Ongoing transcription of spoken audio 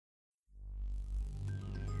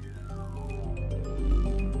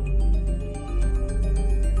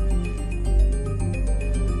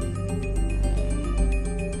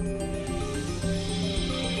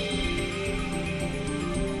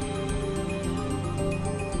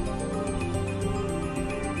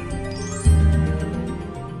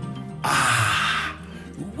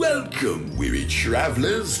Welcome, weary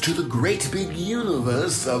travelers, to the great big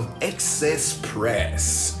universe of Excess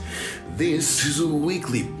Press. This is a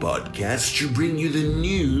weekly podcast to bring you the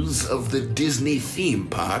news of the Disney theme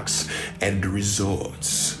parks and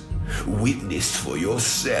resorts. Witness for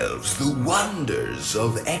yourselves the wonders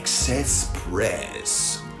of Excess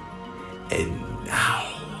Press. And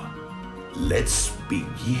now, let's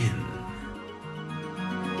begin.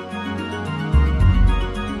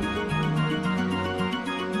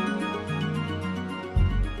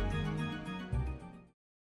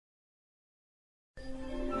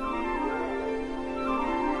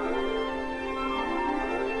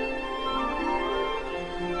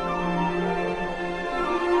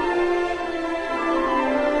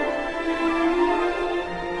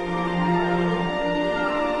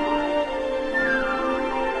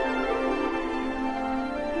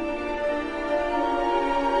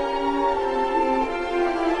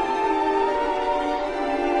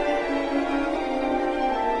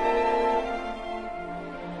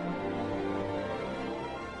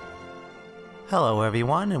 Hello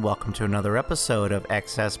everyone, and welcome to another episode of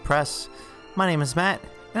Excess Press. My name is Matt,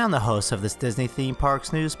 and I'm the host of this Disney Theme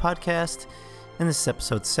Parks News podcast. And this is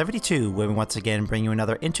episode 72, where we once again bring you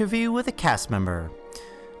another interview with a cast member.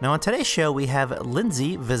 Now on today's show, we have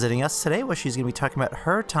Lindsay visiting us today, where she's going to be talking about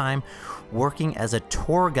her time working as a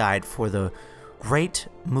tour guide for the Great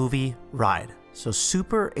Movie Ride. So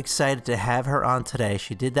super excited to have her on today.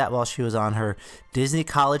 She did that while she was on her Disney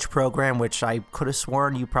College program, which I could have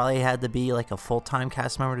sworn you probably had to be like a full-time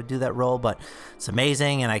cast member to do that role, but it's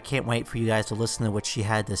amazing, and I can't wait for you guys to listen to what she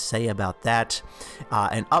had to say about that.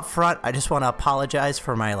 And up front, I just want to apologize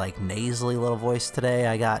for my nasally little voice today.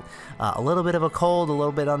 I got a little bit of a cold, a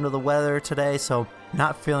little bit under the weather today, so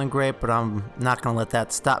not feeling great, but I'm not going to let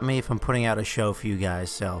that stop me from putting out a show for you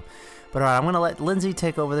guys, But all right, I'm going to let Lindsay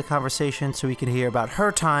take over the conversation so we can hear about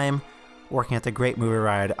her time working at the Great Movie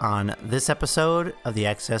Ride on this episode of the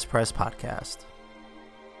Excess Press podcast.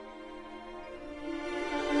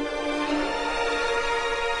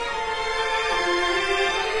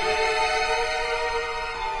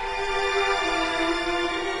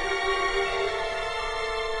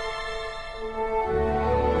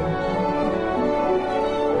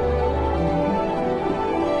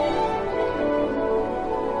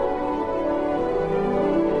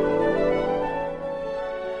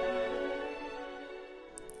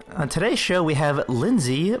 On today's show, we have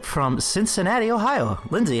Lindsay from Cincinnati, Ohio.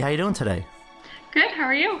 Lindsay, how you doing today? Good, how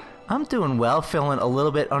are you? I'm doing well, feeling a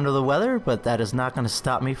little bit under the weather, but that is not going to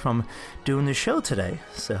stop me from doing the show today.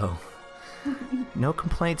 So, no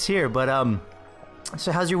complaints here. But,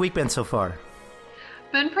 so how's your week been so far?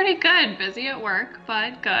 Been pretty good. Busy at work,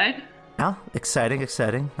 but good. Oh, exciting.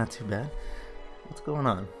 Not too bad. What's going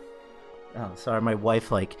on? Oh, sorry, my wife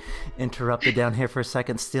interrupted down here for a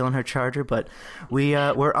second, stealing her charger, but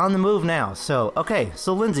we're on the move now. So, okay,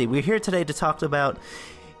 so Lindsay, we're here today to talk about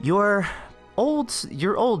your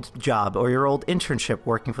old job or your old internship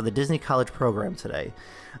working for the Disney College program today.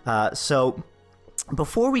 So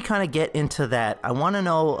before we kind of get into that, I want to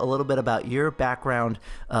know a little bit about your background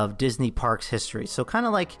of Disney Parks history. So kind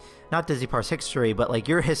of not Disney Parks history, but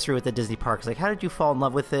your history with the Disney Parks. How did you fall in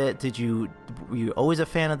love with it? Were you always a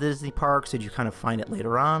fan of the Disney Parks? Did you kind of find it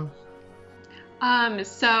later on?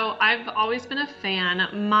 So I've always been a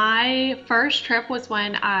fan. My first trip was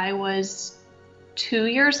when I was 2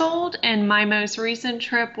 years old, and my most recent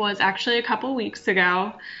trip was actually a couple weeks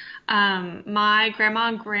ago. My grandma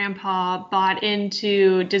and grandpa bought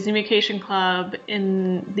into Disney Vacation Club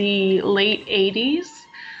in the late 80s.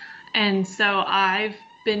 And so I've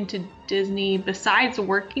been to Disney, besides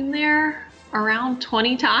working there, around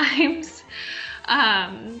 20 times.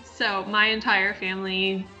 So my entire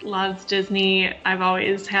family loves Disney. I've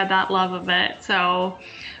always had that love of it. So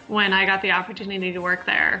when I got the opportunity to work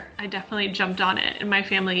there, I definitely jumped on it. And my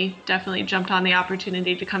family definitely jumped on the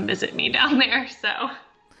opportunity to come visit me down there. So.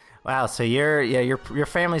 Wow, so your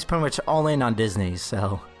family's pretty much all in on Disney,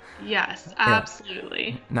 so. Yes, absolutely.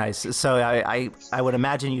 Yeah. Nice. So I would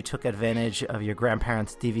imagine you took advantage of your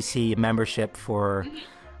grandparents' DVC membership for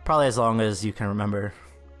probably as long as you can remember.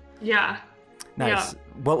 Yeah. Nice. Yeah.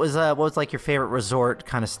 What was your favorite resort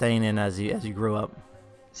kind of staying in as you grew up?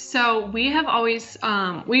 So we have always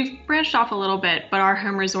we've branched off a little bit, but our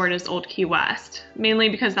home resort is Old Key West, mainly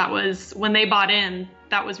because that was when they bought in.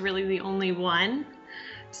 That was really the only one.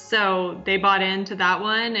 So they bought into that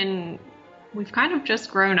one, and we've kind of just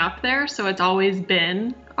grown up there. So it's always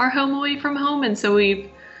been our home away from home. And so we've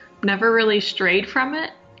never really strayed from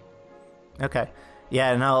it. Okay.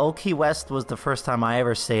 Yeah, no, Old Key West was the first time I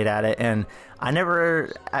ever stayed at it, and I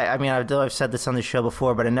never, I mean, I've said this on the show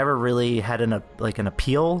before, but I never really had an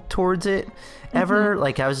appeal towards it ever.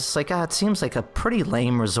 Like, I was just like, it seems like a pretty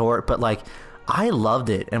lame resort, but like, I loved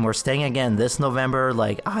it, and we're staying again this November.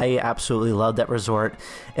 Like, I absolutely loved that resort.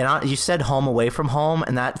 And you said home away from home,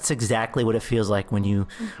 and that's exactly what it feels like when you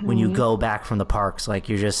go back from the parks. Like,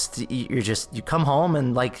 you come home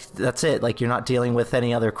and like that's it. Like, you're not dealing with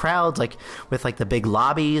any other crowds, like with like the big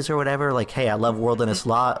lobbies or whatever. Like, hey, I love Wilderness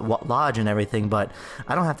Lodge and everything, but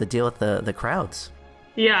I don't have to deal with the crowds.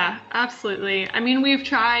 Yeah, absolutely. I mean, we've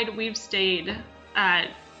stayed at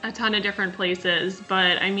a ton of different places,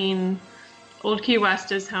 but I mean, Old Key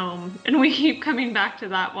West is home, and we keep coming back to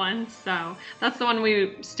that one. So that's the one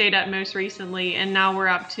we stayed at most recently, and now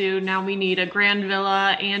we need a grand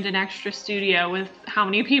villa and an extra studio with how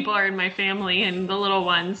many people are in my family and the little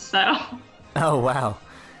ones. So. Oh wow,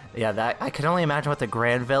 yeah. That I can only imagine what the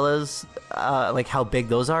grand villas, like how big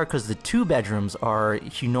those are, because the 2 bedrooms are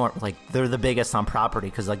enormous. Like, they're the biggest on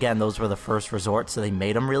property, because again, those were the first resorts, so they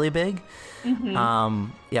made them really big.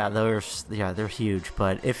 They're huge.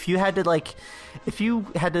 But if you had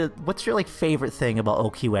to, what's your like favorite thing about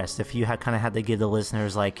Old Key West? If you had to give the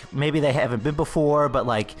listeners, like, maybe they haven't been before, but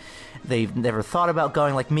like they've never thought about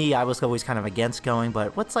going. Like me, I was always kind of against going.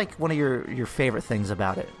 But what's like one of your favorite things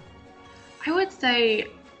about it? I would say,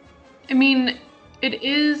 I mean, it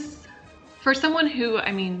is for someone who,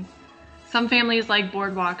 I mean, some families like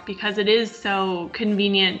Boardwalk because it is so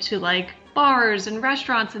convenient to like bars and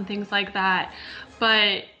restaurants and things like that.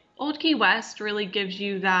 But Old Key West really gives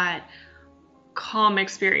you that calm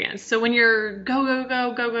experience. So when you're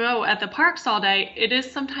go at the parks all day, it is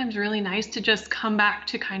sometimes really nice to just come back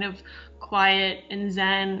to kind of quiet and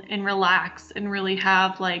zen and relax and really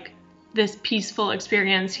have like this peaceful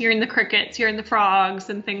experience, hearing the crickets, hearing the frogs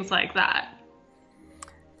and things like that.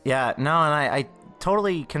 Yeah, no, and I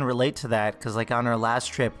totally can relate to that, because like on our last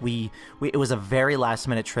trip, it was a very last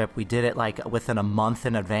minute trip. We did it like within a month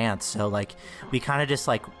in advance, so like we kind of just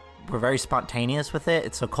like were very spontaneous with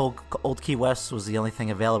it. So Old Key West was the only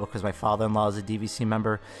thing available because my father-in-law is a DVC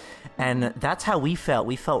member, and that's how we felt.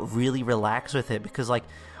 We felt really relaxed with it because like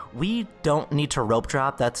we don't need to rope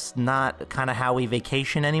drop. That's not kind of how we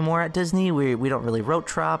vacation anymore at Disney. We don't really rope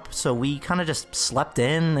drop, so we kind of just slept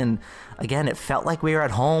in, and again, it felt like we were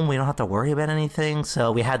at home. We don't have to worry about anything.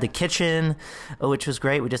 So we had the kitchen, which was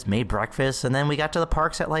great. We just made breakfast, and then we got to the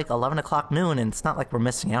parks at like 11 o'clock noon, and it's not like we're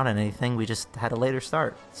missing out on anything. We just had a later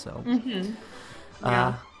start. So,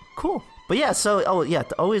 cool. But yeah,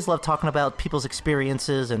 always love talking about people's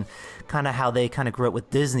experiences and kind of how they kind of grew up with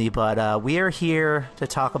Disney. But we are here to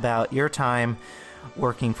talk about your time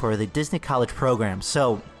working for the Disney College Program.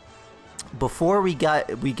 So before we get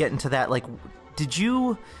into that, like, did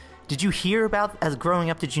you hear about, as growing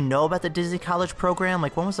up, did you know about the Disney College Program?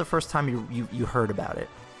 Like, when was the first time you heard about it?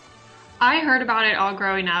 I heard about it all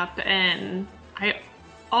growing up, and I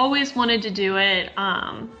always wanted to do it.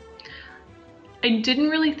 I didn't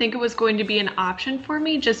really think it was going to be an option for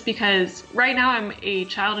me, just because right now I'm a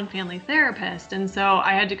child and family therapist, and so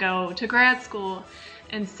I had to go to grad school,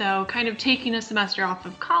 and so kind of taking a semester off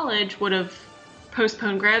of college would have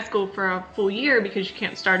postponed grad school for a full year because you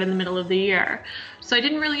can't start in the middle of the year. So I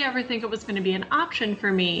didn't really ever think it was going to be an option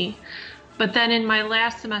for me. But then in my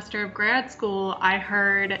last semester of grad school, I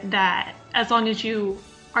heard that as long as you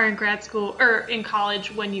are in grad school or in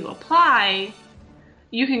college when you apply,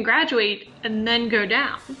 you can graduate and then go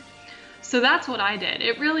down. So that's what I did.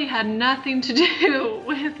 It really had nothing to do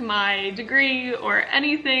with my degree or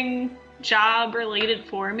anything job related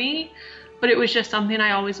for me, but it was just something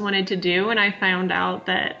I always wanted to do, and I found out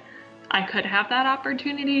that I could have that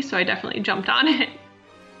opportunity, so I definitely jumped on it.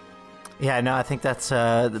 Yeah, no, I think that's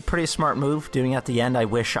a pretty smart move, doing it at the end. I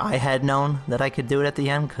wish I had known that I could do it at the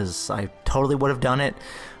end, because I totally would have done it.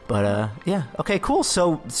 But yeah, okay, cool.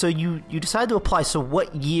 So you decided to apply. So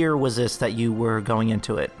what year was this that you were going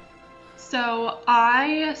into it? So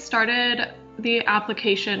I started the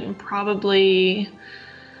application probably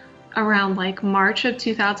around like March of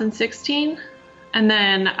 2016. And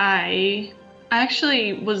then I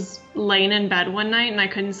actually was laying in bed one night and I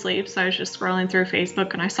couldn't sleep. So I was just scrolling through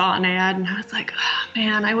Facebook and I saw an ad and I was like, oh,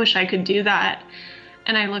 man, I wish I could do that.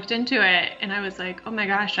 And I looked into it and I was like, oh my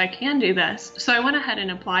gosh, I can do this. So I went ahead and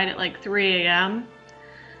applied at like 3 a.m.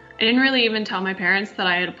 I didn't really even tell my parents that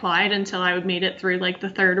I had applied until I made it through like the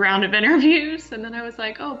 3rd round of interviews. And then I was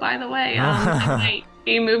like, oh, by the way, I might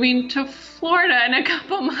be moving to Florida in a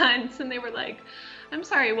couple months. And they were like, I'm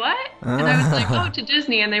sorry, what? And I was like, oh, to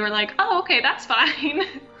Disney. And they were like, oh, okay, that's fine.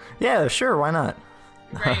 Yeah, sure, why not?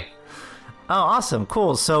 Right. Oh, awesome.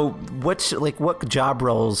 Cool. So what job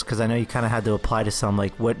roles, because I know you kind of had to apply to some,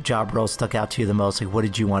 like what job roles stuck out to you the most? Like what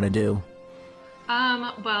did you want to do?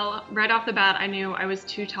 Well, right off the bat, I knew I was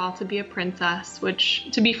too tall to be a princess,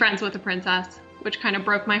 to be friends with a princess, which kind of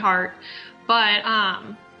broke my heart. But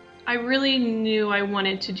I really knew I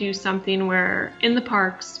wanted to do something where in the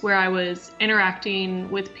parks where I was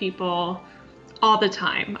interacting with people all the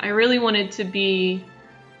time. I really wanted to be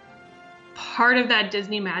part of that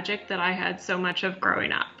Disney magic that I had so much of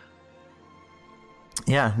growing up.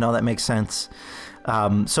 Yeah, no, that makes sense.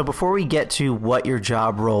 So before we get to what your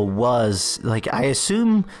job role was, like I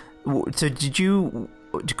assume, so did you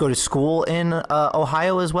go to school in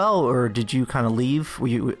Ohio as well, or did you kind of leave? Were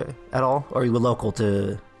you at all, or you were local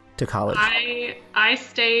to college? I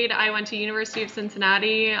stayed. I went to University of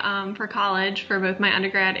Cincinnati for college for both my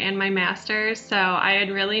undergrad and my master's. So I had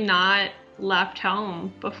really not left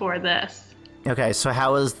home before this. Okay, so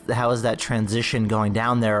how is that transition going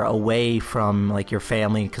down there away from like your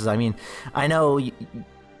family? Because I mean, I know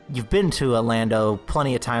you've been to Orlando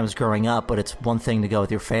plenty of times growing up, but it's one thing to go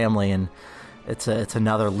with your family, and it's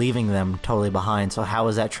another leaving them totally behind. So how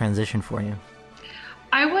was that transition for you?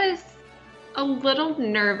 I was a little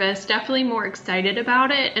nervous, definitely more excited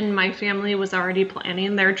about it, and my family was already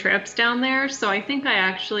planning their trips down there, so I think I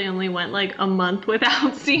actually only went like a month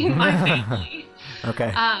without seeing my family.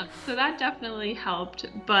 Okay. So that definitely helped,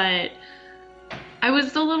 but I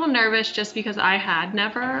was a little nervous just because I had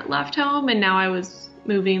never left home, and now I was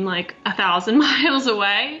moving like 1,000 miles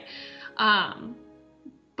away.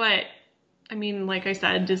 But I mean, like I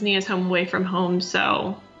said, Disney is home away from home,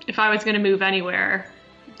 so if I was going to move anywhere,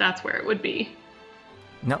 that's where it would be.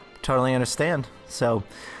 Nope, totally understand. So,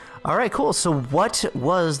 all right, cool. So what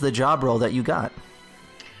was the job role that you got?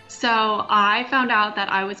 So I found out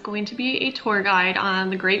that I was going to be a tour guide on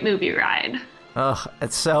the Great Movie Ride. Oh,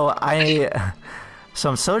 so I'm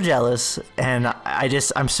so jealous, and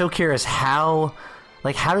I'm so curious how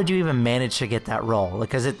did you even manage to get that role?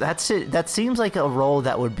 Because that seems like a role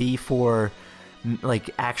that would be for like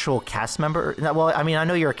actual cast member. Well, I mean, I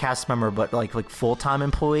know you're a cast member, but like full-time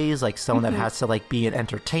employees, like someone that has to like be in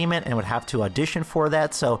entertainment and would have to audition for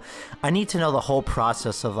that. So I need to know the whole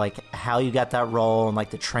process of like how you got that role and like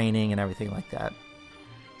the training and everything like that.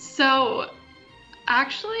 So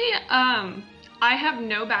actually, I have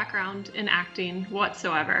no background in acting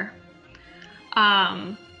whatsoever.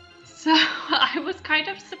 So I was kind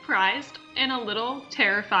of surprised and a little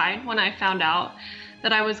terrified when I found out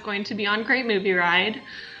that I was going to be on Great Movie Ride.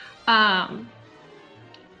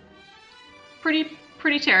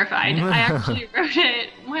 Pretty terrified. I actually wrote it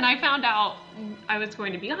when I found out I was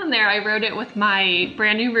going to be on there. I wrote it with my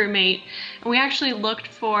brand new roommate, and we actually looked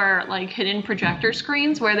for like hidden projector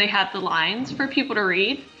screens where they had the lines for people to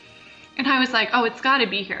read. And I was like, oh, it's got to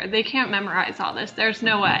be here. They can't memorize all this. There's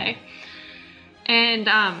no way. And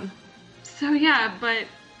so yeah, but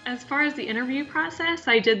as far as the interview process,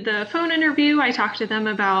 I did the phone interview. I talked to them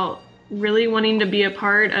about really wanting to be a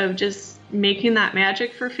part of just making that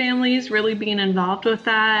magic for families, really being involved with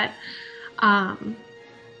that. And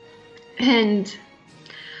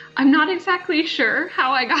I'm not exactly sure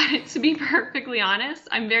how I got it, to be perfectly honest.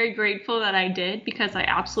 I'm very grateful that I did because I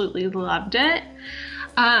absolutely loved it.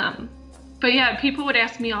 But yeah, people would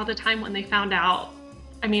ask me all the time when they found out.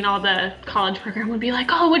 I mean, all the college program would be like,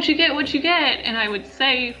 oh, what'd you get? What'd you get? And I would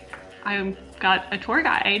say, I got a tour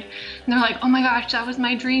guide. And they're like, oh my gosh, that was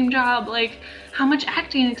my dream job. Like, how much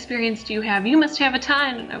acting experience do you have? You must have a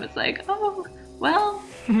ton. And I was like, oh, well,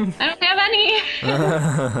 I don't have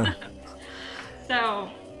any. So.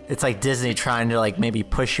 It's like Disney trying to like maybe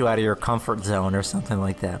push you out of your comfort zone or something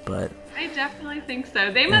like that, but. I definitely think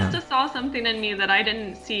so. They must have saw something in me that I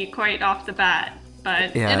didn't see quite off the bat.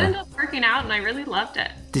 But it ended up working out, and I really loved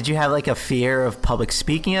it. Did you have like a fear of public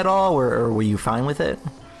speaking at all, or were you fine with it?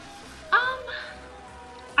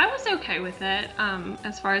 I was okay with it.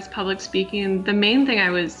 As far as public speaking, the main thing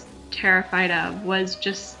I was terrified of was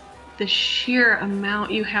just the sheer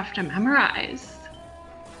amount you have to memorize.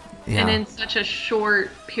 Yeah. And in such a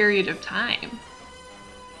short period of time.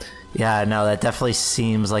 Yeah, no, that definitely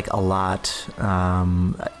seems like a lot.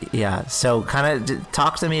 Yeah, so kind of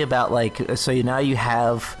talk to me about like, so now you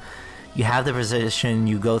have the position,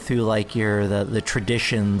 you go through like the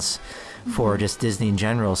traditions for just Disney in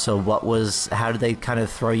general. So how did they kind of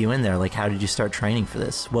throw you in there? Like, how did you start training for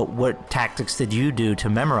this? What tactics did you do to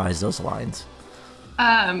memorize those lines?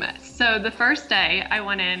 So the first day I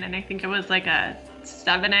went in, and I think it was like a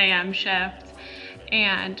 7 a.m. shift.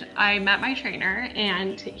 And I met my trainer,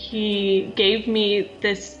 and he gave me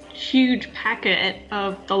this huge packet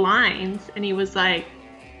of the lines, and he was like,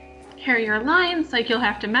 here are your lines, like you'll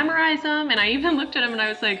have to memorize them. And I even looked at him and I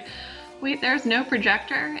was like, wait, there's no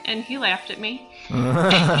projector? And he laughed at me.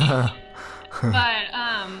 But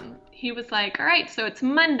he was like, all right, so it's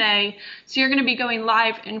Monday, so you're going to be going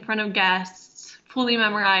live in front of guests, fully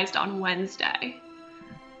memorized on Wednesday.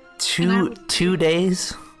 Two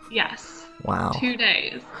days? Yes. Wow. 2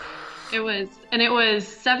 days. It was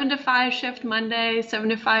 7 to 5 shift Monday, 7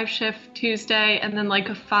 to 5 shift Tuesday, and then like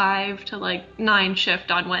a 5 to like 9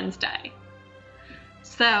 shift on Wednesday.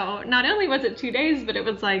 So not only was it 2 days, but it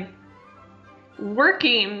was like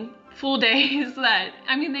working full days that,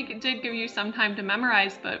 I mean, they did give you some time to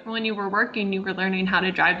memorize, but when you were working, you were learning how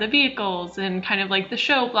to drive the vehicles and kind of like the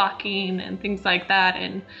show blocking and things like that,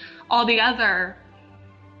 and all the other,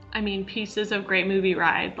 I mean, pieces of Great Movie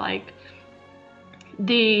Ride, like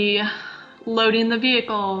the loading the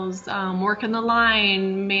vehicles, working the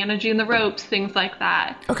line, managing the ropes, things like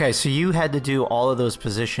that. Okay, so you had to do all of those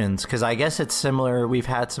positions, because I guess it's similar. We've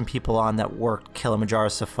had some people on that worked Kilimanjaro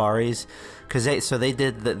safaris, because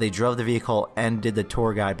they drove the vehicle and did the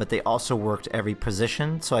tour guide, but they also worked every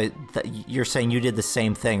position. So you're saying you did the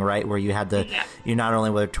same thing, right? Where you had you not only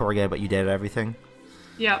were a tour guide, but you did everything.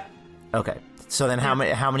 Yep. Okay, so then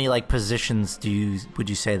how many like positions would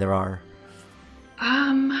you say there are?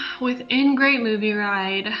 Within Great Movie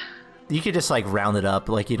Ride, you could just like round it up,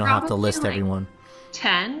 like you don't have to list like everyone.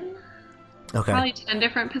 10. Okay. Probably 10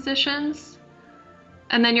 different positions.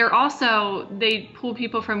 And then they pull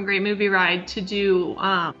people from Great Movie Ride to do,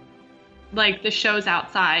 like the shows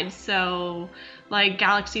outside. So like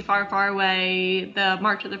Galaxy Far, Far Away, the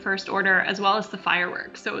March of the First Order, as well as the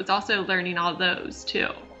fireworks. So it's also learning all those too.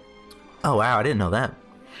 Oh, wow. I didn't know that.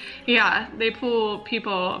 Yeah, they pull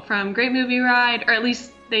people from Great Movie Ride, or at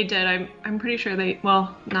least they did. I'm pretty sure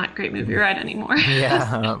not Great Movie Ride anymore.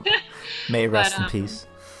 Yeah, may rest in peace.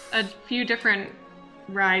 A few different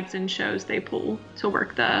rides and shows they pull to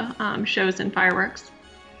work the shows and fireworks.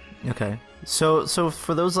 Okay, so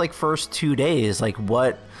for those like first 2 days, like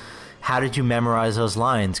how did you memorize those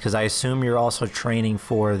lines? Because I assume you're also training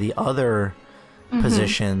for the other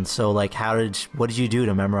positions. So like, what did you do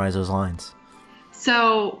to memorize those lines?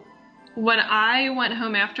 So when I went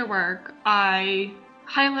home after work, I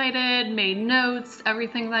highlighted, made notes,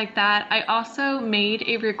 everything like that. I also made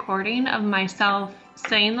a recording of myself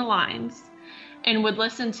saying the lines and would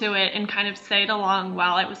listen to it and kind of say it along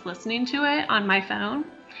while I was listening to it on my phone.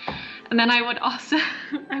 And then I would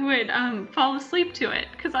fall asleep to it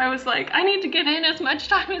because I was like, I need to get in as much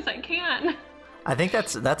time as I can. I think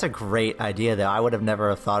that's a great idea though. I would have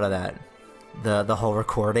never thought of that. The whole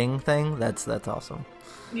recording thing, that's awesome.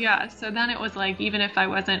 Yeah, so then it was like, even if I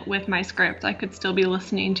wasn't with my script, I could still be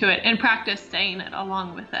listening to it and practice saying it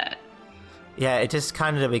along with it. Yeah, it just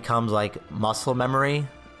kind of becomes like muscle memory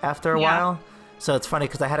after a while. So it's funny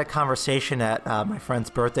because I had a conversation at my friend's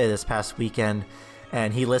birthday this past weekend,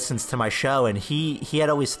 and he listens to my show, and he had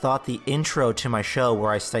always thought the intro to my show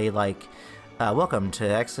where I say like, welcome to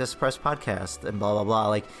Access Press Podcast and blah, blah, blah.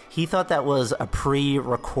 Like, he thought that was a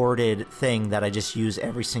pre-recorded thing that I just use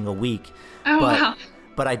every single week. Oh, wow.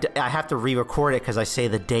 But I have to re-record it because I say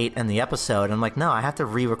the date and the episode. And I'm like, no, I have to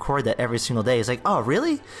re-record that every single day. He's like, oh,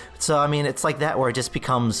 really? So, I mean, it's like that where it just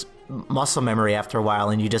becomes muscle memory after a while,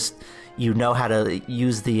 and you know how to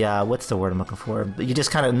use the, what's the word I'm looking for? You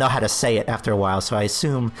just kind of know how to say it after a while. So I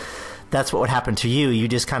assume that's what would happen to you. You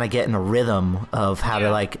just kind of get in a rhythm of how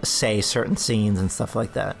to like say certain scenes and stuff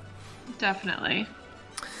like that. Definitely.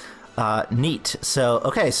 Neat. So,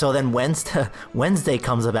 okay. So then Wednesday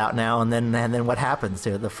comes about now, and then what happens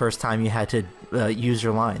to the first time you had to use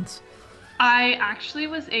your lines? I actually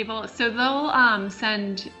was able, so they'll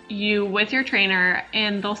send you with your trainer,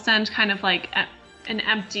 and they'll send kind of like an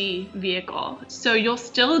empty vehicle. So you'll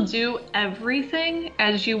still do everything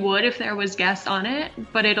as you would if there was guests on it,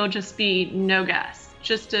 but it'll just be no guests.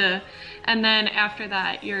 And then after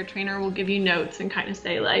that, your trainer will give you notes and kind of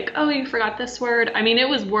say like, oh, you forgot this word. I mean, it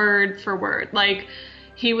was word for word. Like,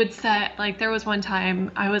 he would say, like, there was one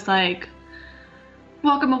time I was like,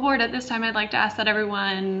 welcome aboard. At this time, I'd like to ask that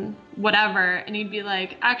everyone, whatever. And he'd be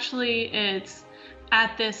like, actually, it's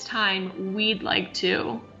at this time, we'd like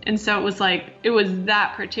to. And so it was like, it was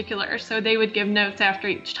that particular. So they would give notes after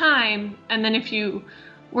each time. And then if you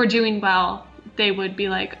were doing well, they would be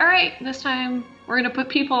like, all right, this time we're going to put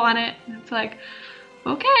people on it. And it's like,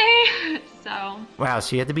 okay. So. Wow.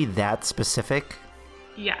 So you had to be that specific?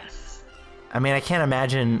 Yes. I mean, I can't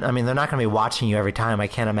imagine. I mean, they're not going to be watching you every time. I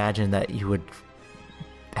can't imagine that you would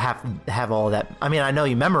have all that. I mean, I know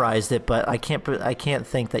you memorized it, but I can't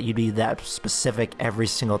think that you'd be that specific every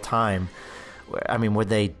single time. I mean, would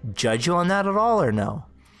they judge you on that at all or no?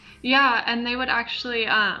 Yeah, and they would actually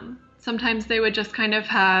sometimes they would just kind of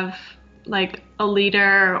have like a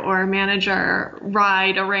leader or a manager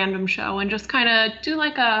ride a random show and just kind of do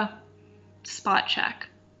like a spot check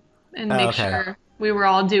and make sure we were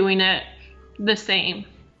all doing it the same.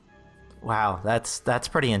 Wow, that's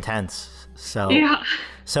pretty intense. So yeah.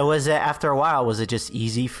 So was it, after a while, was it just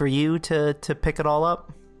easy for you to pick it all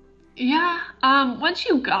up? Yeah. Once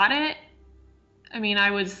you got it, I mean,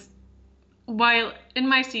 while in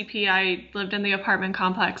my CP, I lived in the apartment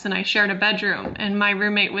complex and I shared a bedroom, and my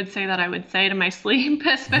roommate would say that I would say it in my sleep,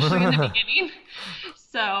 especially in the beginning.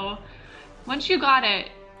 So once you got it,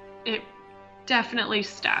 it definitely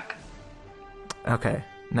stuck. Okay,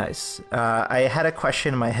 nice. I had a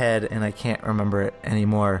question in my head and I can't remember it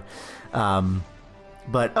anymore.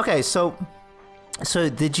 But okay, so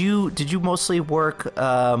did you mostly work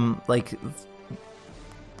like,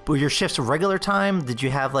 were your shifts regular time? Did you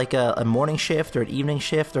have like a morning shift or an evening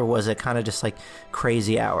shift, or was it kind of just like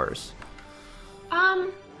crazy hours?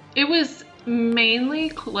 It was mainly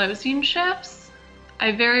closing shifts.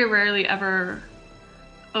 I very rarely ever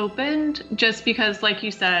opened, just because, like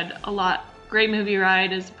you said, Great Movie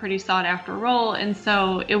Ride is a pretty sought after role, and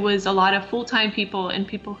so it was a lot of full-time people and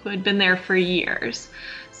people who had been there for years.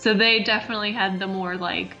 So they definitely had the more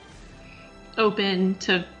like open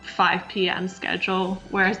to 5 p.m. schedule,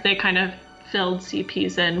 whereas they kind of filled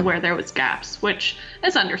CPs in where there was gaps, which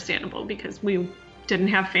is understandable because we didn't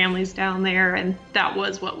have families down there and that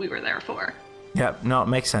was what we were there for. Yeah, no, it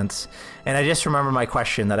makes sense. And I just remember my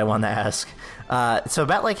question that I wanted to ask. So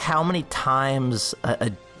about like how many times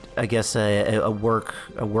a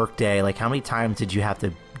work day, like how many times did you have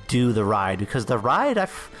to do the ride? Because the ride,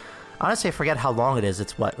 honestly, I forget how long it is.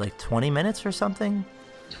 It's what, like 20 minutes or something?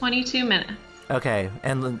 22 minutes. Okay,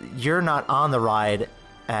 and you're not on the ride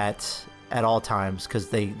at all times, because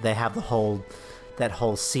they have that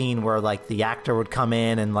whole scene where like the actor would come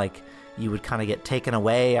in and like you would kind of get taken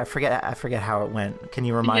away. I forget how it went. Can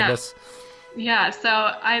you remind us? Yeah, so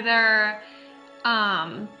either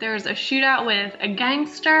there's a shootout with a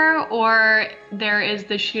gangster, or there is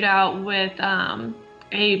the shootout with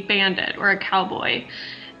a bandit or a cowboy.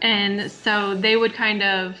 And so they would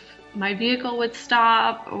my vehicle would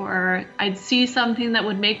stop, or I'd see something that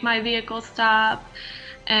would make my vehicle stop,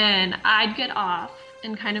 and I'd get off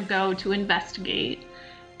and kind of go to investigate.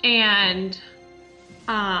 And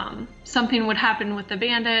something would happen with the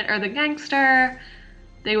bandit or the gangster.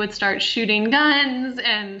 They would start shooting guns,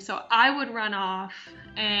 and so I would run off.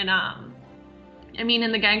 And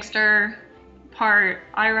in the gangster part,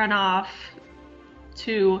 I run off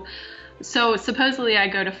so supposedly I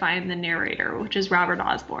go to find the narrator, which is Robert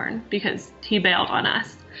Osborne, because he bailed on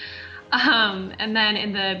us. And then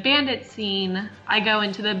in the bandit scene, I go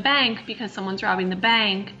into the bank because someone's robbing the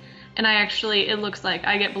bank, and it looks like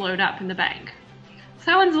I get blown up in the bank. So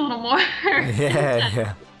that one's a little more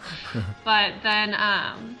yeah. But then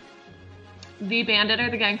the bandit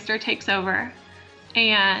or the gangster takes over,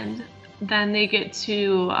 and then they get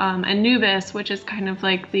to Anubis, which is kind of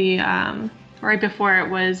like the right before it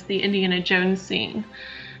was the Indiana Jones scene.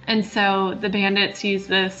 And so the bandit sees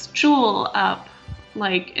this jewel up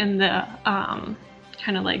like in the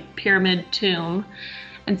kind of like pyramid tomb,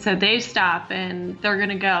 and so they stop and they're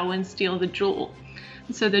gonna go and steal the jewel.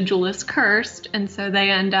 And so the jewel is cursed, and so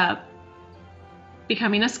they end up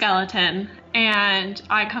becoming a skeleton, and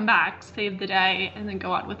I come back, save the day, and then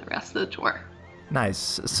go on with the rest of the tour.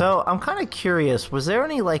 Nice. So I'm kind of curious, was there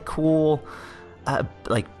any like cool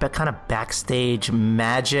kind of backstage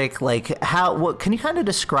magic? Like what can you kind of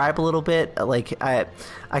describe a little bit? Like I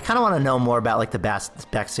kind of want to know more about like the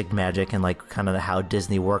backstage magic and like kind of how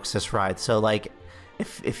Disney works this ride. So like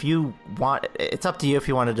if you want, it's up to you if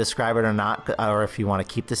you want to describe it or not, or if you want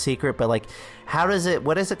to keep the secret, but like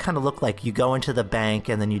what does it kind of look like? You go into the bank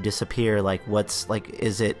and then you disappear. Like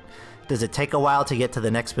does it take a while to get to the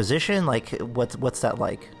next position? Like what's that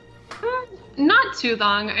like? Not too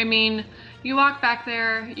long. You walk back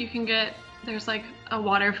there, there's like a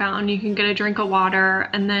water fountain, you can get a drink of water,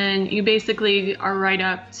 and then you basically are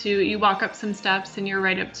you walk up some steps and you're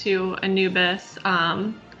right up to Anubis,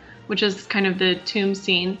 which is kind of the tomb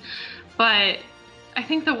scene. But I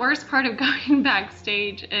think the worst part of going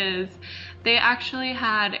backstage is they actually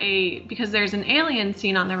had because there's an alien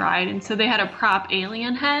scene on the ride, and so they had a prop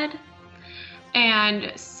alien head.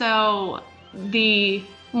 And so the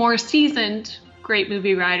more seasoned Great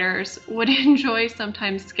Movie Riders would enjoy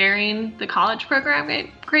sometimes scaring the college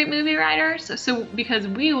program Great Movie Riders. So because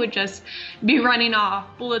we would just be running off,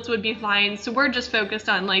 bullets would be flying. So we're just focused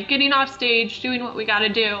on like getting off stage, doing what we got to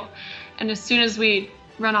do. And as soon as we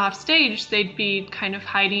run off stage, they'd be kind of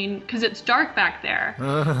hiding because it's dark back there.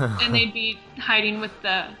 And they'd be hiding with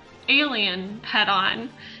the alien head on.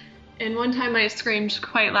 And one time I screamed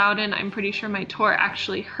quite loud, and I'm pretty sure my tour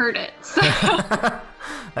actually heard it. So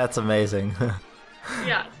That's amazing.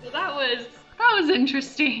 yeah, so that was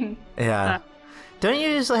interesting. Yeah. Don't you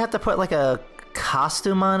usually have to put like a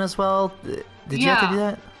costume on as well? Did you have to do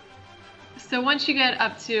that? So once you get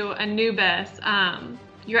up to Anubis,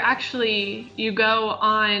 you go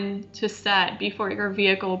on to set before your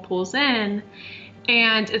vehicle pulls in,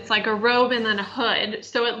 and it's like a robe and then a hood.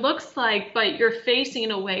 So it looks like, but you're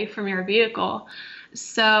facing away from your vehicle.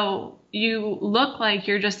 So you look like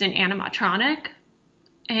you're just an animatronic.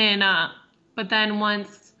 And, but then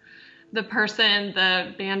once the person,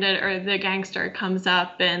 the bandit or the gangster comes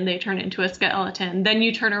up and they turn into a skeleton, then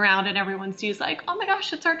you turn around and everyone sees like, oh my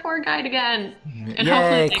gosh, it's our tour guide again. And yay,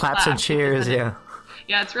 hopefully they claps and cheers, yeah.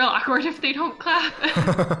 Yeah, it's real awkward if they don't clap.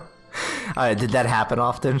 Did that happen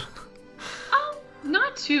often?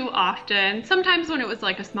 Not too often. Sometimes when it was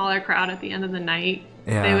like a smaller crowd at the end of the night,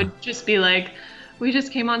 Yeah. they would just be like, we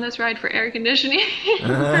just came on this ride for air conditioning.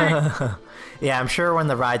 Yeah, I'm sure when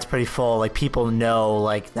the ride's pretty full, like people know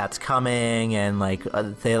like that's coming, and like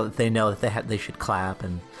they know that they should clap,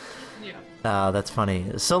 and Yeah. that's funny.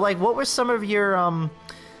 So like, what were some of your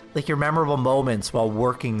like your memorable moments while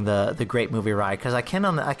working the Great Movie Ride? Because I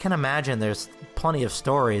can imagine there's plenty of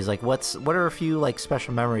stories. Like what are a few like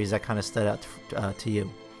special memories that kind of stood out to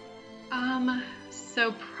you?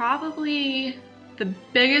 So probably the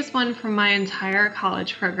biggest one from my entire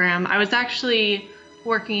college program, I was actually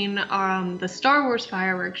working on the Star Wars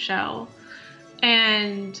fireworks show,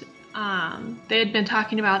 and they had been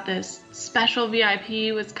talking about this special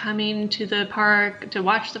VIP was coming to the park to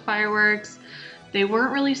watch the fireworks. They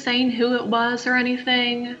weren't really saying who it was or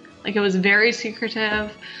anything. Like, it was very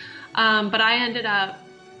secretive. But I ended up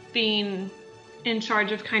being in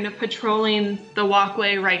charge of kind of patrolling the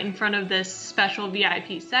walkway right in front of this special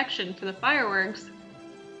VIP section for the fireworks.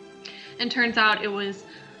 And turns out it was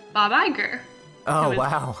Bob Iger. Oh,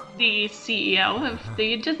 wow. The CEO of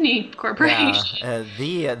the Disney Corporation.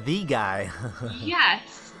 Yeah, the guy.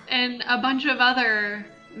 Yes, and a bunch of other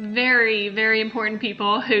very, very important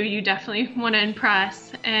people who you definitely want to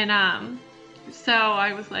impress. And so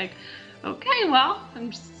I was like, okay, well, I'm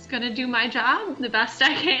just going to do my job the best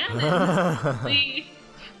I can. And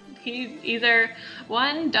he either,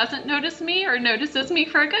 one, doesn't notice me or notices me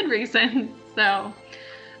for a good reason. So,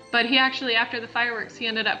 but he actually, after the fireworks, he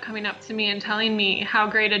ended up coming up to me and telling me how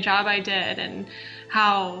great a job I did and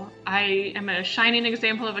how I am a shining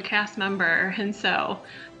example of a cast member. And so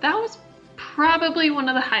that was probably one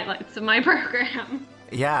of the highlights of my program.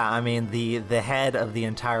 Yeah, I mean, the head of the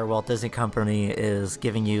entire Walt Disney Company is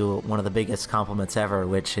giving you one of the biggest compliments ever,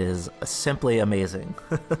 which is simply amazing.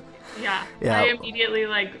 Yeah. Yeah. I immediately,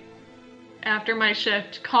 like, after my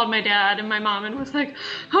shift, called my dad and my mom and was like,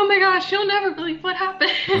 oh my gosh, you'll never believe what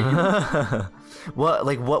happened.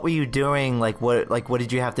 What were you doing? What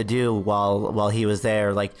did you have to do while he was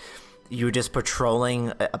there? Like, you were just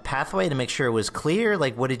patrolling a pathway to make sure it was clear?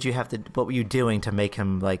 Like, what were you doing to make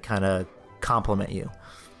him, like, kind of compliment you?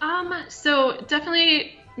 So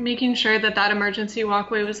definitely making sure that emergency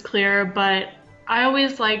walkway was clear, but I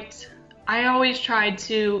always tried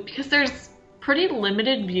to, because there's pretty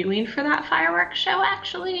limited viewing for that fireworks show,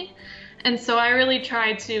 actually. And so I really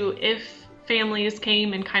tried to, if families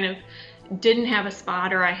came and kind of didn't have a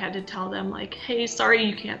spot, or I had to tell them like, hey, sorry,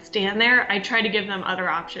 you can't stand there, I try to give them other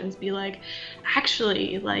options. Be like,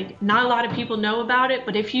 actually, like, not a lot of people know about it,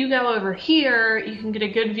 but if you go over here, you can get a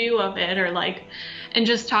good view of it. Or like, and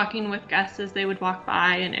just talking with guests as they would walk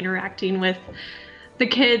by and interacting with the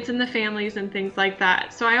kids and the families and things like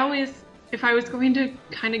that. So I always, if I was going to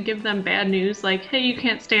kind of give them bad news, like, hey, you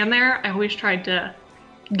can't stand there, I always tried to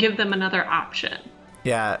give them another option.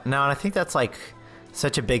 Yeah, no, and I think that's like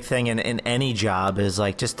such a big thing in any job, is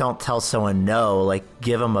like, just don't tell someone no, like,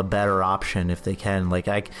 give them a better option if they can. Like,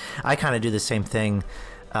 I kind of do the same thing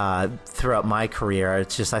throughout my career.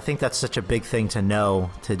 It's just, I think that's such a big thing to know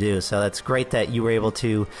to do. So that's great that you were able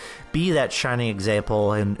to be that shining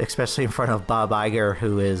example, and especially in front of Bob Iger,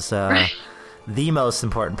 who is the most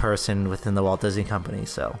important person within the Walt Disney Company.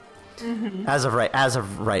 So as of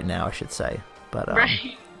right now, I should say. But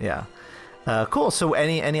Right. yeah. Cool. So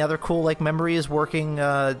any other cool like memories working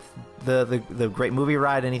the Great Movie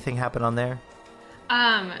Ride? Anything happen on there?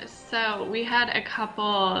 So we had a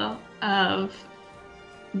couple of,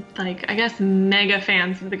 like, I guess, mega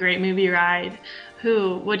fans of the Great Movie Ride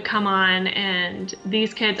who would come on, and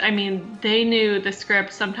these kids, I mean, they knew the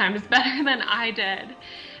script sometimes better than I did.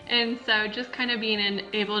 And so just kind of being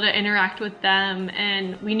able to interact with them,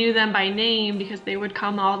 and we knew them by name because they would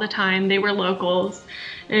come all the time. They were locals.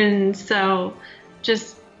 And so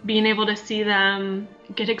just being able to see them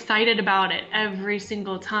get excited about it every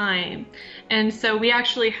single time. And so we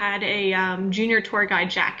actually had a junior tour guide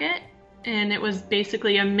jacket, and it was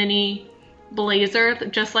basically a mini blazer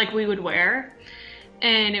just like we would wear,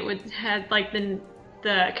 and it would had like the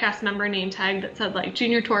cast member name tag that said like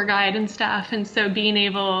junior tour guide and stuff. And so being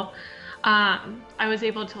able, I was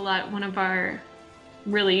able to let one of our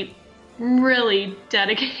really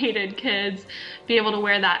dedicated kids be able to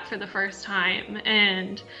wear that for the first time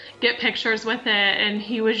and get pictures with it, and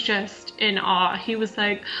he was just in awe. He was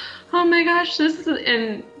like, oh my gosh, this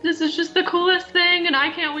is just the coolest thing, and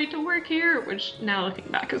I can't wait to work here, which now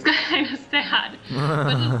looking back is kind of sad.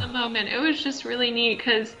 But in the moment, it was just really neat,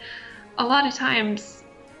 because a lot of times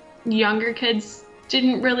younger kids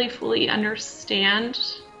didn't really fully understand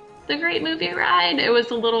the Great Movie Ride. It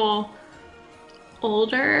was a little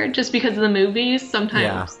older just because of the movies.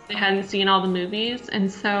 Sometimes they hadn't seen all the movies,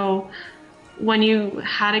 and so when you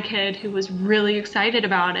had a kid who was really excited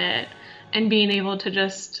about it and being able to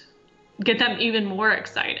just get them even more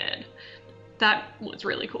excited, that was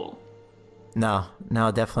really cool. No,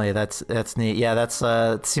 definitely. That's neat. Yeah, that's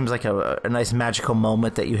it seems like a nice magical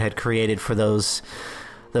moment that you had created for those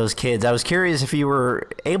kids. I was curious if you were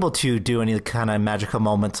able to do any kind of magical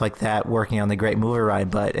moments like that working on the Great Movie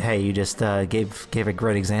Ride, but hey, you just gave a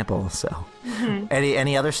great example. So,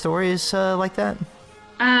 any other stories like that?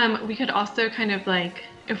 We could also kind of like,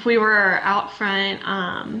 if we were out front,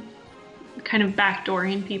 kind of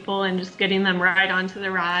backdooring people and just getting them right onto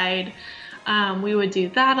the ride. We would do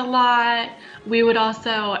that a lot. We would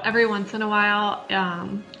also, every once in a while,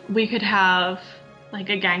 we could have like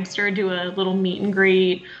a gangster do a little meet and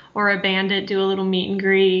greet, or a bandit do a little meet and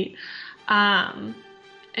greet.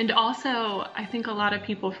 And also, I think a lot of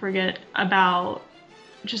people forget about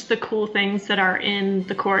just the cool things that are in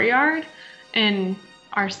the courtyard and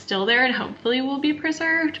are still there and hopefully will be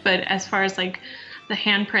preserved. But as far as like the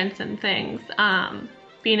handprints and things,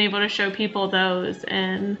 being able to show people those,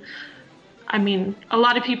 and I mean, a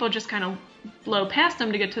lot of people just kind of blow past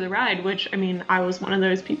them to get to the ride, which, I mean, I was one of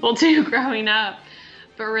those people too growing up,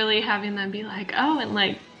 but really having them be like, oh, and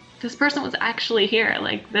like, this person was actually here.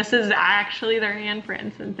 Like, this is actually their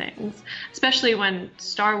handprints and things, especially when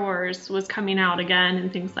Star Wars was coming out again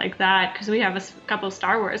and things like that, because we have a couple of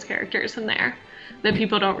Star Wars characters in there that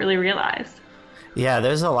people don't really realize. Yeah,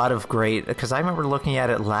 there's a lot of great, because I remember looking at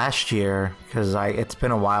it last year, because it's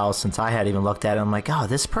been a while since I had even looked at it. I'm like, oh,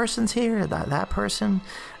 this person's here, that person.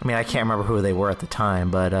 I mean, I can't remember who they were at the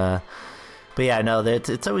time, but yeah, no,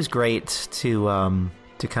 it's always great to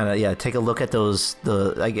kind of take a look at those,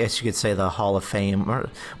 I guess you could say the Hall of Fame, or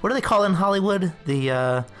what do they call it in Hollywood?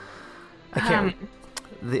 I can't.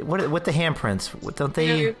 What the handprints? Don't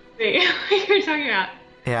they? What you're talking about?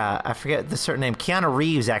 Yeah, I forget the certain name. Keanu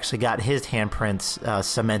Reeves actually got his handprints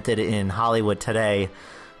cemented in Hollywood today,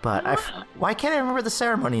 but why can't I remember the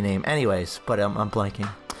ceremony name? Anyways, but I'm blanking.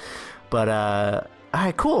 But all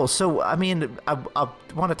right, cool. So I mean, I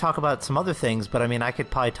want to talk about some other things, but I mean, I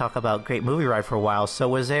could probably talk about Great Movie Ride for a while. So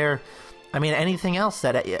was there, I mean, anything else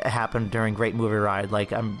that happened during Great Movie Ride?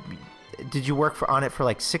 Like, did you work on it for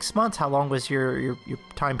like 6 months? How long was your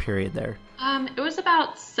time period there? It was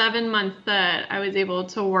about 7 months that I was able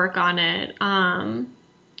to work on it.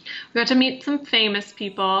 We got to meet some famous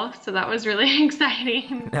people, so that was really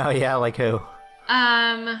exciting. Oh yeah, like who?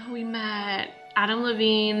 We met Adam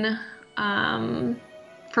Levine from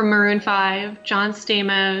Maroon 5, John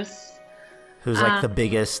Stamos. Who's like the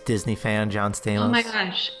biggest Disney fan, John Stamos? Oh my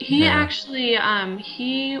gosh. He actually,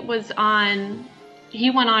 he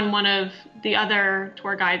went on one of the other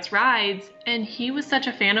tour guides' rides, and he was such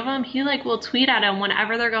a fan of them. He like will tweet at them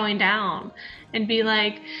whenever they're going down and be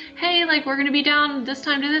like, hey, like, we're gonna be down this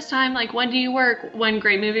time to this time, like, when do you work? When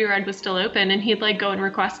Great Movie Ride was still open, and he'd like go and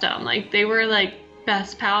request them. Like, they were like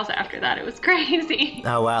best pals after that. It was crazy.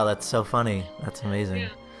 Oh wow, that's so funny. That's amazing.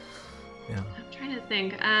 Yeah. I'm trying to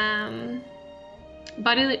think.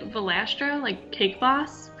 Buddy Valastro, like Cake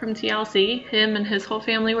Boss from TLC, him and his whole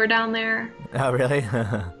family were down there. Oh really?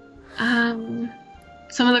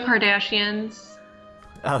 Some of the Kardashians.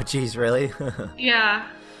 Oh geez, really? Yeah.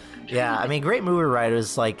 Yeah, I mean, Great Movie Ride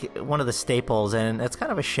is like one of the staples, and it's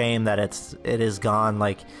kind of a shame that it is gone.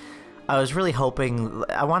 Like, I was really hoping,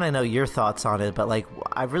 I want to know your thoughts on it, but like,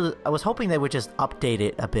 I was hoping they would just update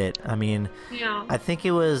it a bit. I mean, yeah. I think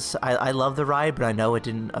it was, I love the ride, but I know it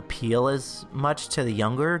didn't appeal as much to the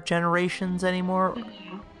younger generations anymore.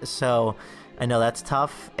 Mm-hmm. So I know that's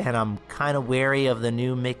tough, and I'm kind of wary of the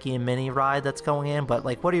new Mickey and Minnie ride that's going in, but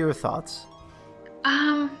like, what are your thoughts?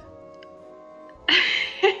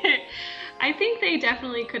 I think they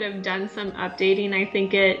definitely could have done some updating. I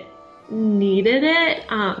think it needed it,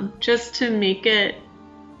 just to make it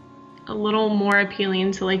a little more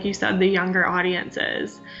appealing to, like you said, the younger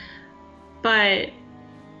audiences. But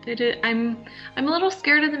I'm a little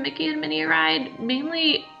scared of the Mickey and Minnie ride.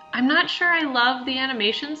 Mainly, I'm not sure I love the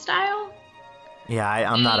animation style. Yeah,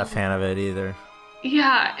 I'm not a fan of it either.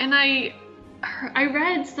 Yeah, and I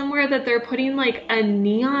read somewhere that they're putting like a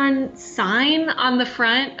neon sign on the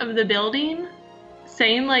front of the building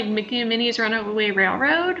saying like Mickey and Minnie's Runaway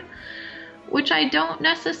Railroad, which I don't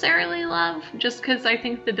necessarily love, just because I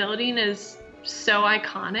think the building is so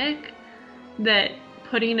iconic that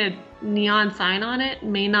putting a neon sign on it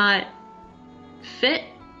may not fit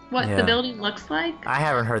what the building looks like. I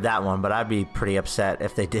haven't heard that one, but I'd be pretty upset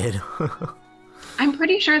if they did. I'm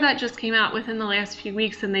pretty sure that just came out within the last few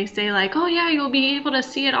weeks, and they say like, oh yeah, you'll be able to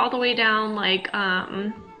see it all the way down like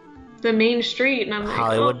the main street, and I'm like,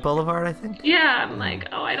 Hollywood Boulevard, I think. Yeah, I'm like,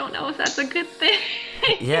 oh, I don't know if that's a good thing.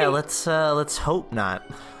 Yeah, let's hope not.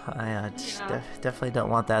 I definitely don't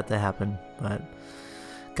want that to happen, but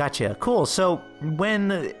gotcha. Cool. So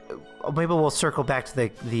when maybe we'll circle back to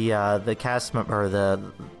the cast member or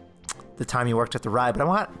the time you worked at the ride, but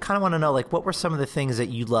I kind of want to know, like, what were some of the things that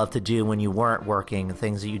you loved to do when you weren't working,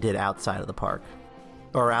 things that you did outside of the park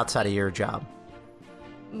or outside of your job?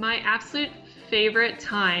 My absolute favorite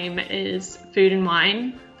time is food and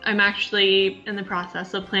wine. I'm actually in the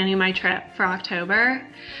process of planning my trip for October.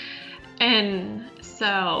 And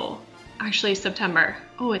so, actually September.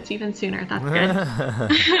 Oh, it's even sooner. That's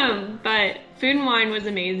good. But food and wine was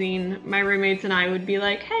amazing. My roommates and I would be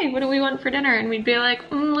like, hey, what do we want for dinner? And we'd be like,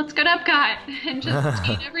 let's go to Epcot and just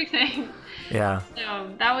eat everything. Yeah.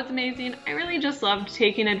 So that was amazing. I really just loved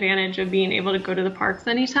taking advantage of being able to go to the parks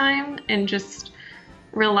anytime and just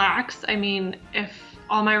relax. I mean, if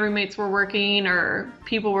all my roommates were working or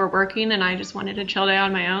people were working and I just wanted to chill day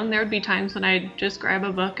on my own, there would be times when I'd just grab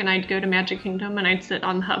a book and I'd go to Magic Kingdom and I'd sit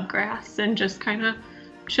on the hub grass and just kind of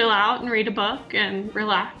chill out and read a book and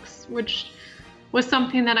relax, which was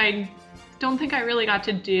something that I don't think I really got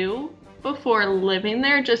to do before living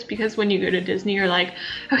there, just because when you go to Disney, you're like,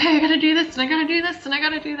 okay, I gotta do this and I gotta do this and I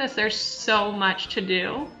gotta do this. There's so much to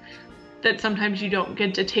do that sometimes you don't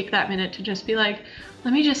get to take that minute to just be like,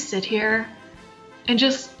 let me just sit here and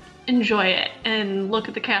just enjoy it and look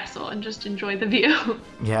at the castle and just enjoy the view.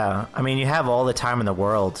 Yeah, I mean, you have all the time in the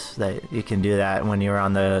world that you can do that when you're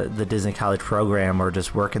on the Disney College program or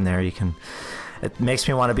just working there. It makes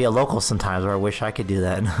me want to be a local sometimes, or I wish I could do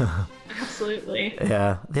that. Absolutely.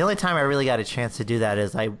 Yeah. The only time I really got a chance to do that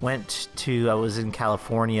is I was in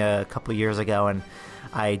California a couple years ago, and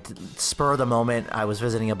spur of the moment, I was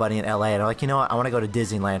visiting a buddy in LA, and I'm like, you know what, I want to go to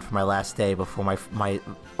Disneyland for my last day before my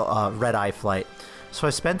red-eye flight. So I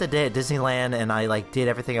spent the day at Disneyland, and I did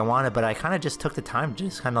everything I wanted, but I kind of just took the time to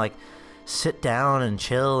just kind of sit down and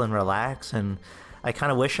chill and relax. And I kind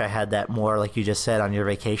of wish I had that more, like you just said, on your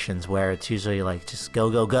vacations, where it's usually just go,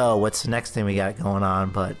 go, go. What's the next thing we got going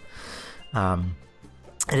on? But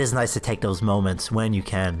it is nice to take those moments when you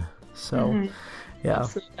can. So, yeah.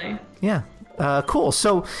 Absolutely. Yeah. Cool.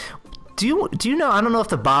 So, do you know, I don't know if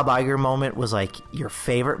the Bob Iger moment was your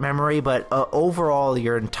favorite memory, but overall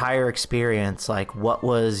your entire experience, what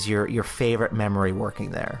was your favorite memory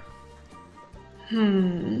working there?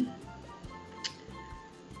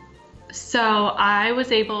 So I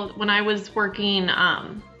was able, when I was working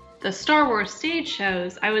the Star Wars stage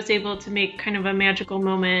shows, I was able to make kind of a magical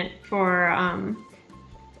moment for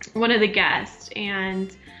one of the guests,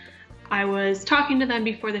 and I was talking to them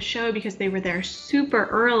before the show because they were there super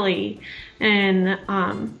early, and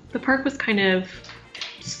the park was kind of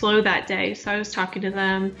slow that day, so I was talking to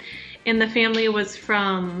them, and the family was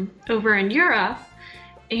from over in Europe,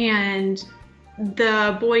 and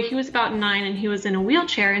the boy, he was about 9 and he was in a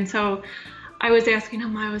wheelchair, and so I was asking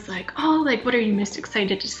him, I was like, oh, what are you most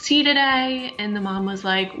excited to see today? And the mom was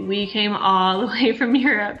like, we came all the way from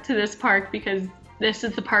Europe to this park because this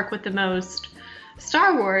is the park with the most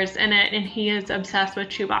Star Wars in it, and he is obsessed with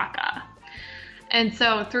Chewbacca. And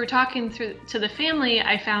so through talking to the family,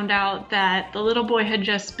 I found out that the little boy had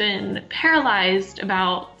just been paralyzed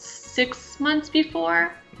about 6 months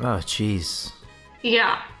before. Oh, jeez.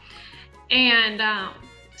 Yeah. And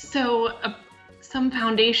so some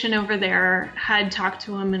foundation over there had talked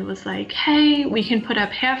to him and was like, hey, we can put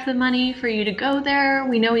up half the money for you to go there.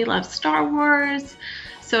 We know he loves Star Wars.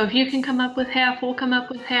 So if you can come up with half, we'll come up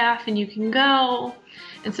with half, and you can go.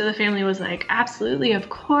 And so the family was like, absolutely, of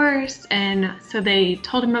course. And so they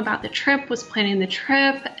told him about the trip, was planning the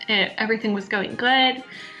trip. Everything was going good.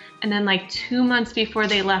 And then 2 months before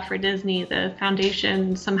they left for Disney, the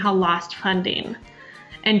foundation somehow lost funding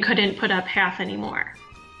and couldn't put up half anymore.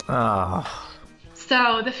 Oh.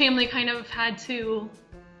 So the family kind of had to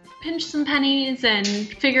pinch some pennies and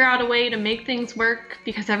figure out a way to make things work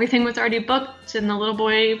because everything was already booked and the little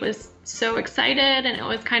boy was so excited, and it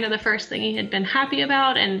was kind of the first thing he had been happy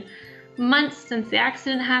about in months since the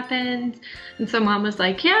accident happened. And so Mom was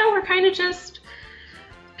like, yeah, we're kind of just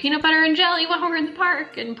peanut butter and jelly while we're in the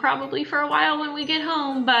park and probably for a while when we get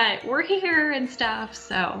home, but we're here and stuff.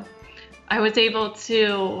 So I was able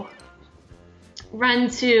to run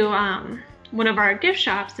to one of our gift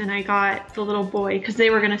shops, and I got the little boy, because they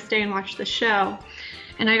were going to stay and watch the show,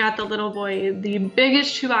 and I got the little boy the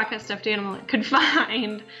biggest Chewbacca stuffed animal I could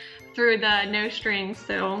find through the No Strings.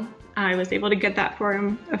 So I was able to get that for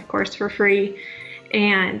him, of course, for free.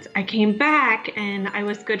 And I came back and I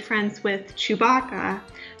was good friends with Chewbacca.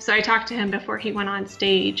 So I talked to him before he went on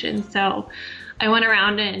stage. And so I went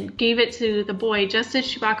around and gave it to the boy just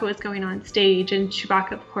as Chewbacca was going on stage. And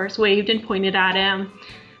Chewbacca, of course, waved and pointed at him.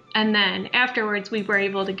 And then afterwards, we were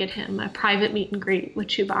able to get him a private meet and greet with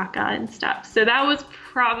Chewbacca and stuff. So that was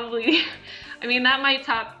probably, I mean, that might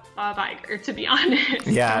top Bob Iger, to be honest.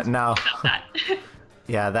 Yeah, no.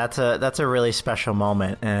 Yeah, that's a really special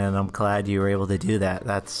moment, and I'm glad you were able to do that.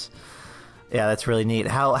 That's really neat.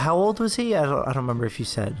 How old was he? I don't remember if you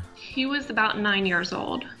said. He was about 9 years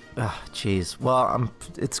old. Oh, geez. Well,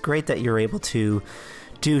 it's great that you're able to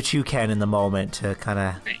do what you can in the moment to kind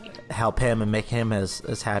of help him and make him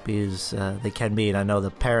as happy as they can be. And I know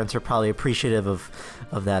the parents are probably appreciative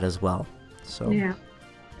of that as well. So yeah.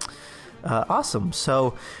 Awesome.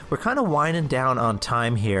 So we're kind of winding down on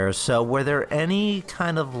time here. So were there any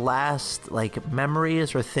kind of last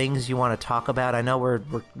memories or things you want to talk about? I know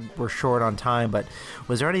we're short on time, but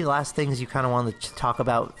was there any last things you kind of wanted to talk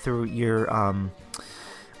about through your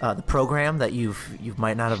the program that you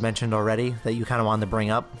might not have mentioned already that you kind of wanted to bring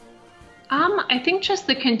up? I think just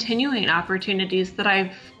the continuing opportunities that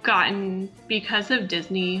I've gotten because of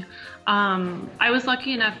Disney. I was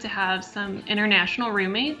lucky enough to have some international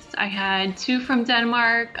roommates. I had 2 from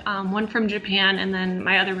Denmark, 1 from Japan, and then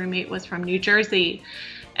my other roommate was from New Jersey.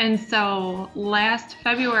 And so last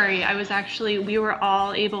February, we were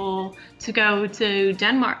all able to go to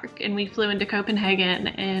Denmark, and we flew into Copenhagen,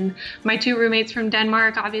 and my 2 roommates from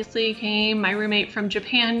Denmark obviously came. My roommate from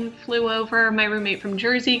Japan flew over. My roommate from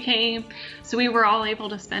Jersey came. So we were all able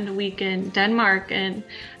to spend a week in Denmark, and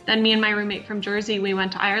then me and my roommate from Jersey, we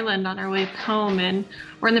went to Ireland on our way home, and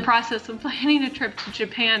we're in the process of planning a trip to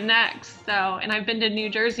Japan next. And I've been to New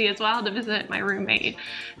Jersey as well to visit my roommate.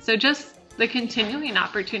 So just the continuing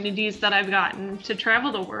opportunities that I've gotten to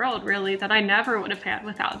travel the world, really, that I never would have had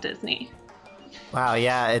without Disney. Wow,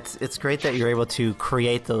 yeah, it's great that you're able to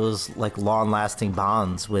create those long-lasting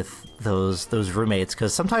bonds with those roommates,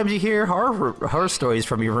 because sometimes you hear horror stories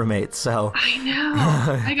from your roommates. So I know.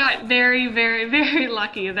 I got very, very, very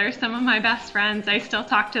lucky. They're some of my best friends. I still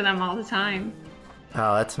talk to them all the time.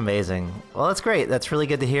 Oh, that's amazing. Well, that's great. That's really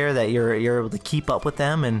good to hear that you're able to keep up with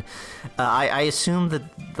them. And I assume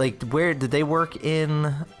that where did they work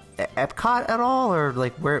in Epcot at all, or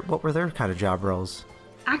what were their kind of job roles?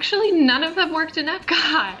 Actually, none of them worked in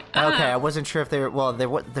Epcot. Okay, I wasn't sure if they were. Well,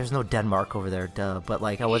 there's no Denmark over there, duh. But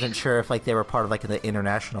I wasn't sure if they were part of the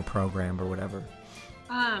international program or whatever.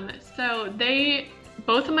 So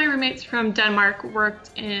both of my roommates from Denmark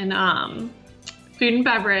worked in food and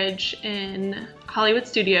beverage in Hollywood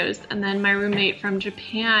Studios, and then my roommate from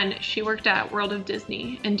Japan, she worked at World of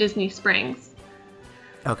Disney in Disney Springs.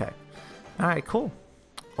 Okay. All right, cool.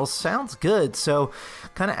 Well, sounds good. So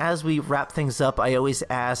kind of as we wrap things up, I always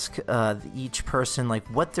ask each person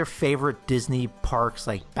what their favorite Disney parks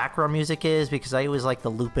background music is, because I always like to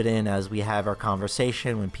loop it in as we have our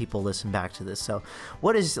conversation when people listen back to this. So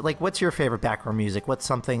what's your favorite background music? What's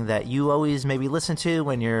something that you always maybe listen to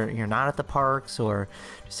when you're not at the parks or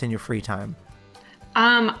just in your free time?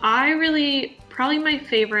 Probably my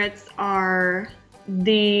favorites are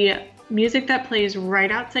the music that plays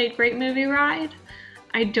right outside Great Movie Ride.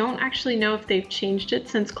 I don't actually know if they've changed it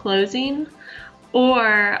since closing,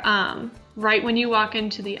 or right when you walk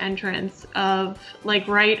into the entrance of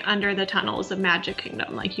right under the tunnels of Magic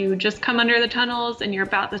Kingdom. You just come under the tunnels and you're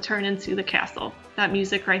about to turn into the castle. That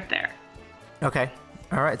music right there. Okay.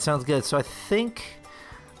 All right. Sounds good. So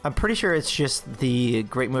I'm pretty sure it's just the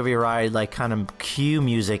Great Movie Ride, kind of cue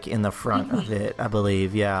music in the front of it, I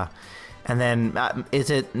believe. Yeah. And then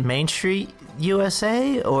is it Main Street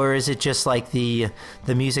USA, or is it just the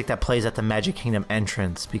music that plays at the Magic Kingdom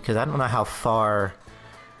entrance? Because I don't know how far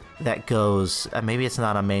that goes, maybe it's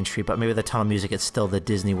not on Main Street, but maybe the Tunnel Music is still the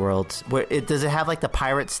Disney World. Does it have like the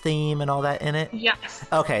Pirates theme and all that in it? Yes.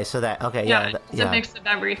 Okay, so It's a mix of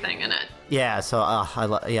everything in it. Yeah, so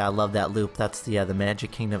I love that loop. That's the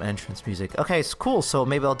Magic Kingdom entrance music. Okay, it's cool. So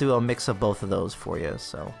maybe I'll do a mix of both of those for you.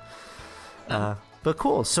 So, but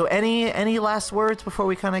cool. So any last words before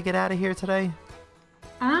we kind of get out of here today?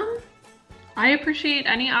 I appreciate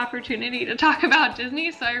any opportunity to talk about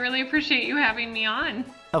Disney, so I really appreciate you having me on.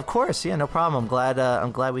 Of course, yeah, no problem.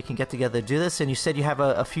 I'm glad we can get together to do this. And you said you have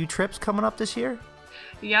a few trips coming up this year?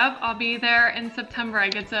 Yep, I'll be there in September. I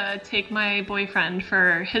get to take my boyfriend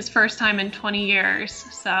for his first time in 20 years.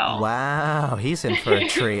 So wow, he's in for a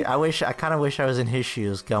treat. I kind of wish I was in his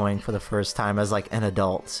shoes going for the first time as like an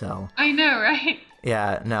adult. So I know, right?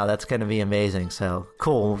 Yeah, no, that's going to be amazing. So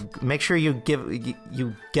cool. Make sure you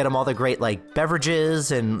get them all the great like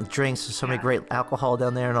beverages and drinks. There's so many great alcohol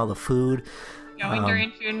down there and all the food. Going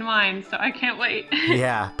during food and wine, so I can't wait.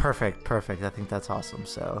 Yeah, perfect. I think that's awesome.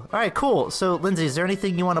 So, all right, cool. So, Lindsay, is there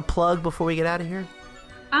anything you want to plug before we get out of here?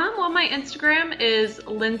 Well, my Instagram is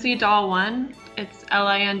LindsayDoll1. It's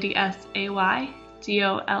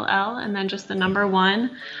LindsayDoll, and then just the number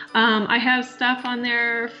 1. I have stuff on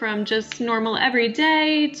there from just normal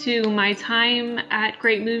everyday to my time at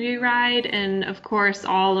Great Movie Ride, and of course,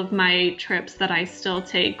 all of my trips that I still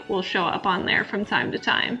take will show up on there from time to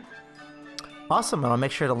time. Awesome, and I'll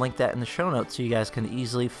make sure to link that in the show notes so you guys can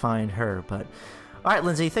easily find her. But all right,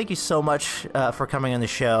 Lindsay, thank you so much for coming on the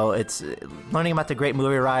show. It's learning about the Great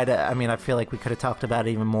Movie Ride. I mean, I feel like we could have talked about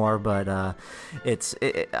it even more, but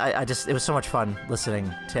it was so much fun listening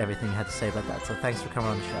to everything you had to say about that. So thanks for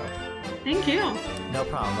coming on the show. Thank you. No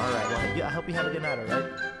problem. All right. Well, I hope you have a good night. All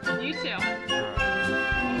right. You too. All right.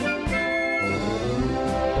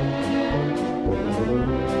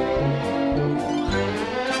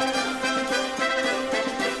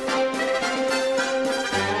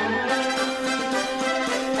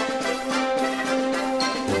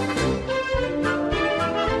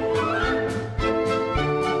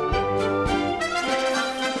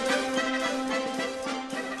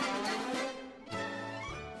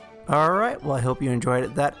 All right. Well, I hope you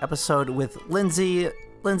enjoyed that episode with Lindsay.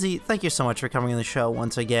 Lindsay, thank you so much for coming on the show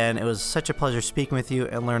once again. It was such a pleasure speaking with you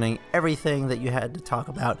and learning everything that you had to talk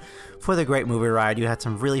about for the Great Movie Ride. You had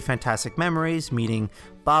some really fantastic memories, meeting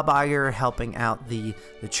Bob Iger, helping out the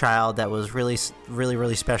child that was really, really,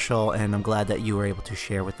 really special, and I'm glad that you were able to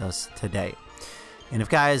share with us today. And if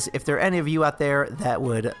there are any of you out there that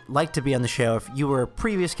would like to be on the show, if you were a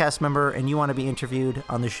previous cast member and you want to be interviewed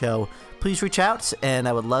on the show, please reach out, and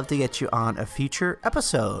I would love to get you on a future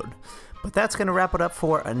episode. But that's going to wrap it up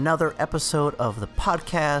for another episode of the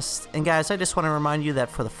podcast. And guys, I just want to remind you that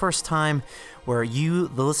for the first time, where you,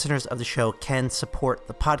 the listeners of the show, can support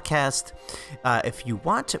the podcast. If you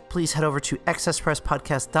want, please head over to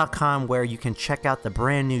accesspresspodcast.com, where you can check out the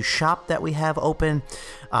brand new shop that we have open.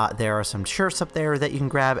 There are some shirts up there that you can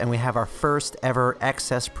grab, and we have our first ever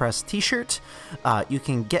Access Press t-shirt. You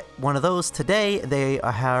can get one of those today. They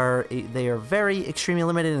are very extremely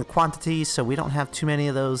limited in quantity, so we don't have too many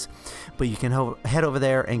of those, but you can head over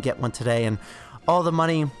there and get one today. And all the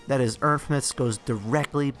money that is earned from this goes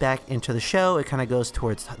directly back into the show. It kind of goes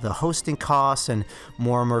towards the hosting costs and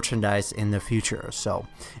more merchandise in the future.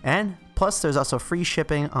 And plus there's also free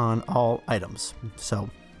shipping on all items. And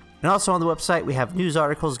also on the website, we have news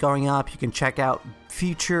articles going up. You can check out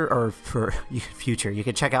you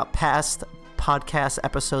can check out past podcast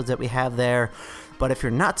episodes that we have there. But if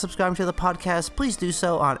you're not subscribing to the podcast, please do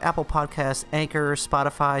so on Apple Podcasts, Anchor,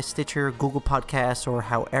 Spotify, Stitcher, Google Podcasts, or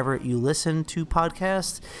however you listen to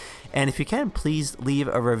podcasts. And if you can, please leave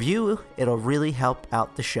a review. It'll really help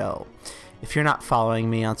out the show. If you're not following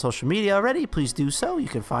me on social media already, please do so. You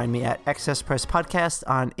can find me at Access Press Podcast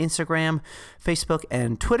on Instagram, Facebook,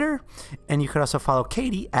 and Twitter. And you can also follow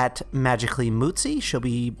Katie at Magically Mootsie. She'll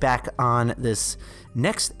be back on this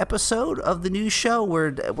next episode of the new show. We're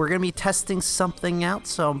going to be testing something out,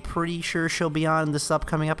 so I'm pretty sure she'll be on this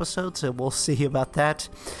upcoming episode, so we'll see about that.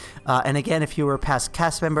 And again, if you were a past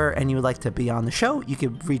cast member and you would like to be on the show, you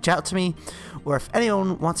could reach out to me. Or if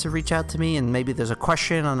anyone wants to reach out to me and maybe there's a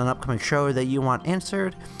question on an upcoming show that you want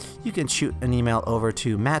answered, you can shoot an email over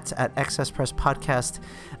to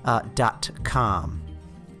matt@accesspresspodcast.com.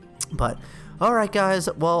 But all right, guys,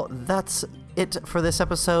 well, that's it for this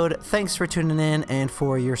episode. Thanks for tuning in and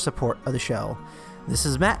for your support of the show. This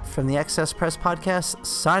is Matt from the Access Press Podcast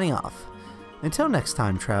signing off. Until next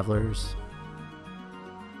time, travelers.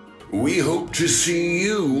 We hope to see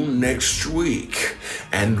you next week.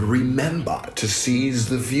 And remember to seize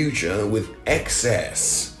the future with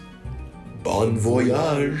excess. Bon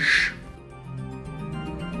voyage.